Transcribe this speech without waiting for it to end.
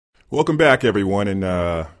Welcome back, everyone,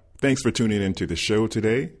 and thanks for tuning into the show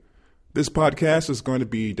today. This podcast is going to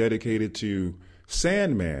be dedicated to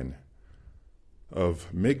Sandman of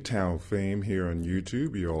MGTOW fame here on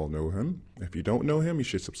YouTube. You all know him. If you don't know him, you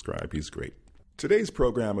should subscribe. He's great. Today's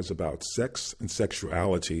program is about sex and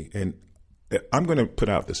sexuality, and I'm going to put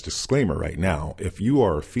out this disclaimer right now. If you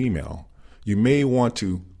are a female, you may want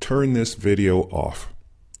to turn this video off.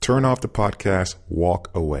 Turn off the podcast, walk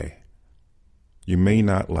away. You may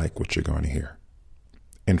not like what you're going to hear.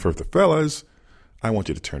 And for the fellas, I want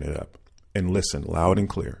you to turn it up and listen loud and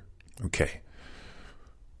clear. Okay.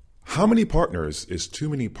 How many partners is too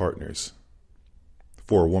many partners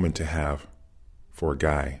for a woman to have, for a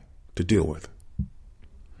guy to deal with?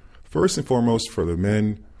 First and foremost, for the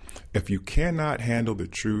men, if you cannot handle the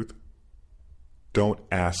truth, don't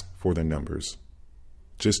ask for the numbers.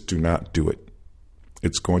 Just do not do it.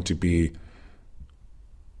 It's going to be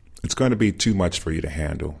too much for you to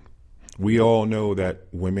handle. We all know that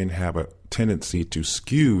women have a tendency to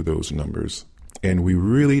skew those numbers, and we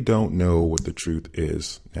really don't know what the truth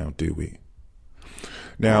is now, do we?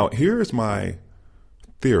 Now, here's my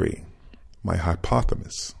theory, my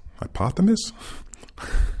hypothesis. Hypothesis?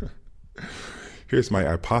 Here's my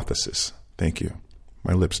hypothesis. Thank you.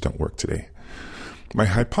 My lips don't work today. My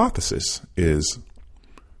hypothesis is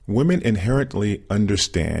women inherently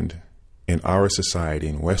understand in our society,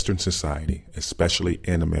 in Western society, especially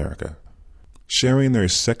in America, sharing their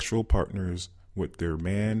sexual partners with their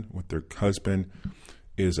man, with their husband,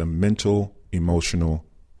 is a mental, emotional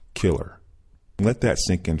killer. Let that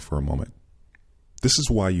sink in for a moment. This is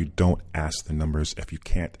why you don't ask the numbers if you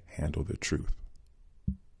can't handle the truth.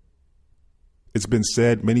 It's been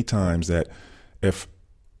said many times that if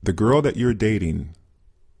the girl that you're dating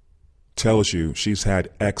tells you she's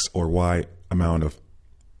had X or Y amount of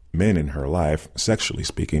men in her life, sexually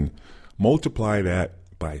speaking, multiply that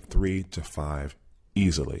by 3 to 5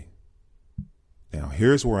 easily. Now,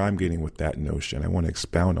 here's where I'm getting with that notion. I want to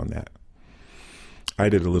expound on that. I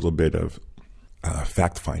did a little bit of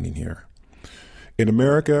fact finding here. In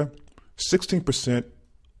America, 16%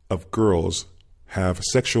 of girls have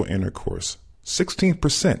sexual intercourse.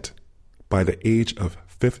 16% by the age of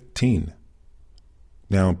 15.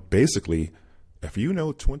 Now, basically, if you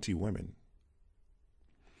know 20 women,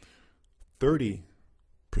 30%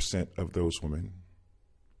 of those women,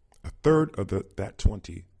 a third of that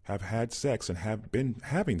 20, have had sex and have been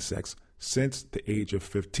having sex since the age of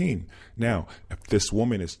 15. Now, if this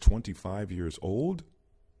woman is 25 years old,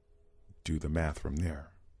 do the math from there.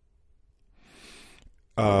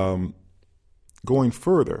 Going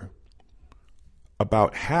further,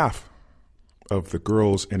 about half of the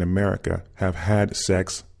girls in America have had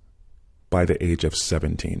sex by the age of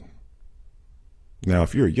 17. Now,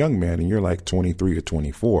 if you're a young man and you're like 23 or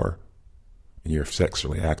 24 and you're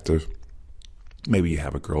sexually active, maybe you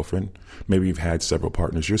have a girlfriend, maybe you've had several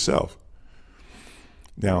partners yourself.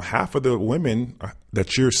 Now, half of the women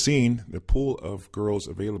that you're seeing, the pool of girls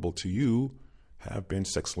available to you, have been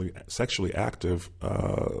sexually active,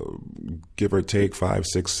 give or take 5,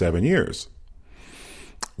 6, 7 years.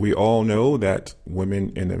 We all know that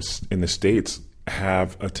women in the States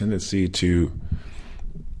have a tendency to,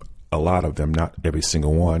 a lot of them, not every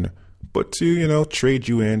single one, but to, trade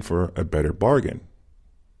you in for a better bargain.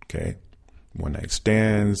 Okay. One night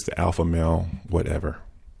stands, the alpha male, whatever.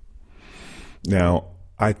 Now,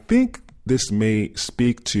 I think this may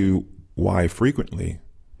speak to why frequently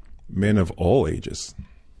men of all ages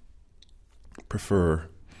prefer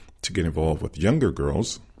to get involved with younger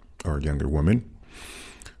girls or younger women,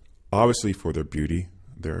 obviously for their beauty,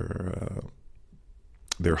 their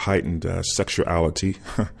heightened sexuality,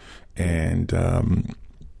 and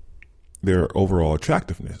their overall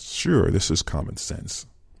attractiveness. Sure, this is common sense.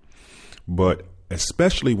 But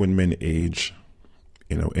especially when men age,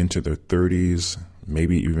 into their 30s,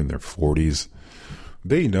 maybe even their 40s,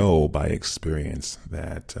 they know by experience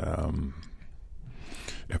that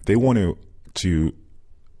if they want to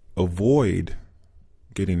avoid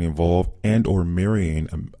getting involved and or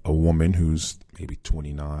marrying a woman who's maybe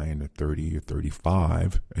 29 or 30 or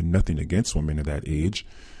 35, and nothing against women of that age,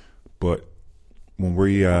 but when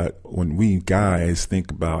we guys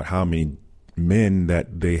think about how many men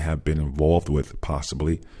that they have been involved with,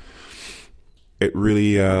 possibly, it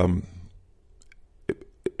really it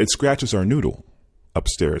scratches our noodle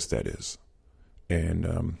upstairs, that is.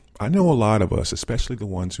 And I know a lot of us, especially the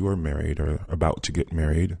ones who are married or about to get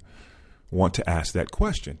married, want to ask that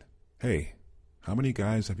question. Hey, how many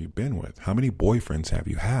guys have you been with? How many boyfriends have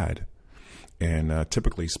you had? And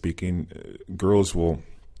typically speaking, girls will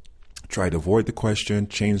try to avoid the question,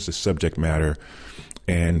 change the subject matter,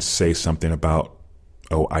 and say something about,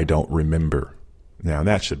 Oh, I don't remember. Now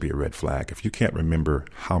that should be a red flag. If you can't remember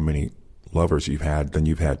how many lovers you've had, then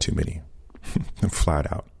you've had too many.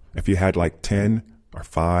 Flat out. If you had like 10 or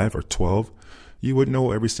 5 or 12, you would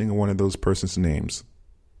know every single one of those person's names.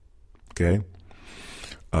 Okay?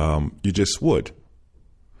 You just would.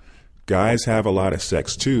 Guys have a lot of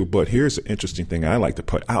sex too, but here's an interesting thing I like to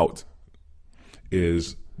put out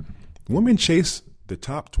is women chase the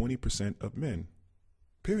top 20% of men.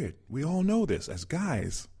 Period. We all know this. As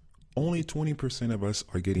guys, only 20% of us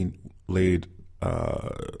are getting laid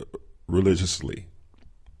religiously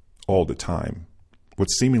all the time, with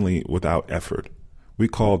seemingly without effort. We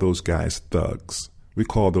call those guys thugs. We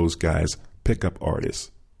call those guys pickup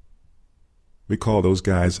artists. We call those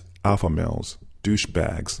guys alpha males,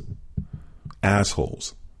 douchebags,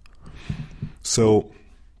 assholes. So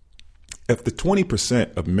if the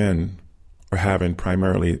 20% of men are having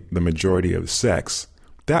primarily the majority of sex,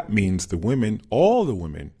 that means the women, all the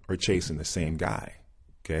women, are chasing the same guy.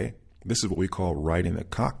 Okay? This is what we call riding the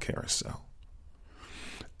cock carousel.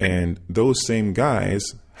 And those same guys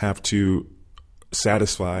have to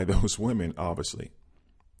satisfy those women, obviously.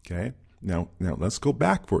 Okay? Now let's go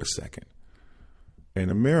back for a second. In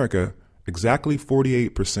America, exactly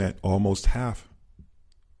 48%, almost half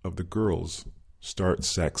of the girls start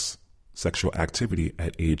sexual activity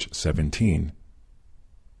at age 17.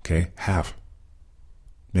 Okay? Half.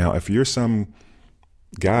 Now, if you're some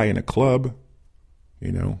guy in a club,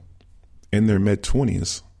 in their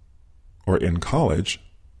mid-20s or in college,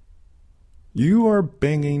 you are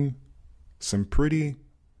banging some pretty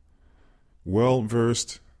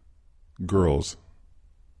well-versed girls.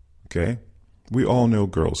 Okay? We all know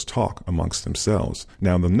girls talk amongst themselves.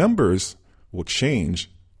 Now, the numbers will change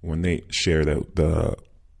when they share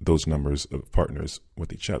those numbers of partners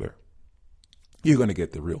with each other. You're going to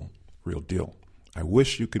get the real deal. I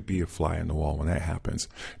wish you could be a fly on the wall when that happens.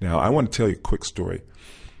 Now, I want to tell you a quick story.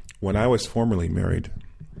 When I was formerly married,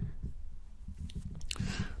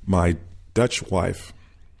 my Dutch wife,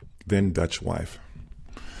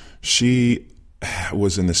 she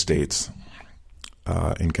was in the States,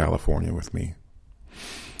 in California with me.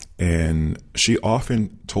 And she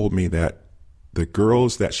often told me that the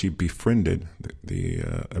girls that she befriended, the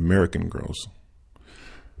American girls,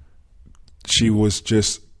 she was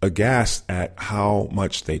just aghast at how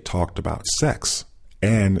much they talked about sex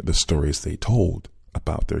and the stories they told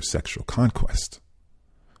about their sexual conquest.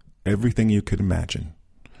 Everything you could imagine.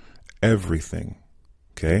 Everything.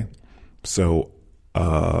 Okay? So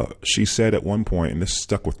she said at one point, and this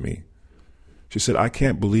stuck with me, she said, I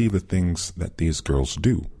can't believe the things that these girls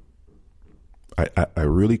do. I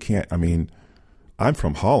really can't. I mean, I'm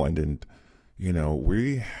from Holland, and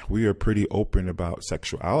we are pretty open about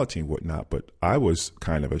sexuality and whatnot, but I was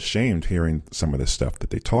kind of ashamed hearing some of the stuff that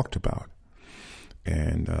they talked about.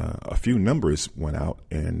 And a few numbers went out,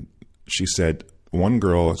 and she said one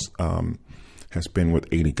girl has been with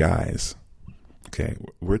 80 guys. Okay,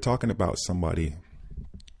 we're talking about somebody,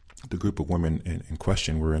 the group of women in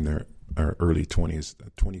question were in their early 20s,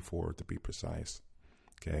 24 to be precise.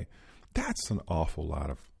 Okay, that's an awful lot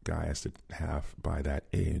of guys to have by that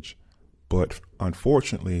age. But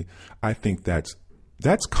unfortunately, I think that's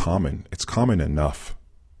common. It's common enough.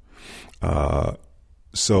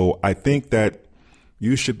 So I think that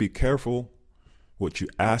you should be careful what you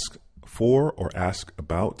ask for or ask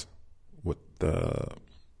about with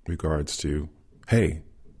regards to, hey,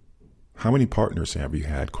 how many partners have you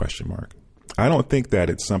had? ? I don't think that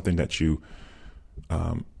it's something that you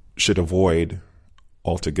should avoid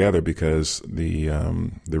altogether, because the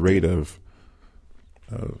rate of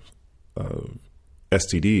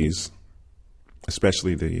STDs,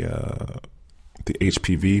 especially the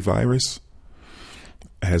HPV virus,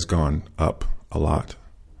 has gone up a lot.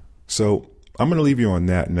 So I'm going to leave you on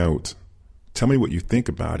that note. Tell me what you think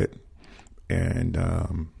about it, and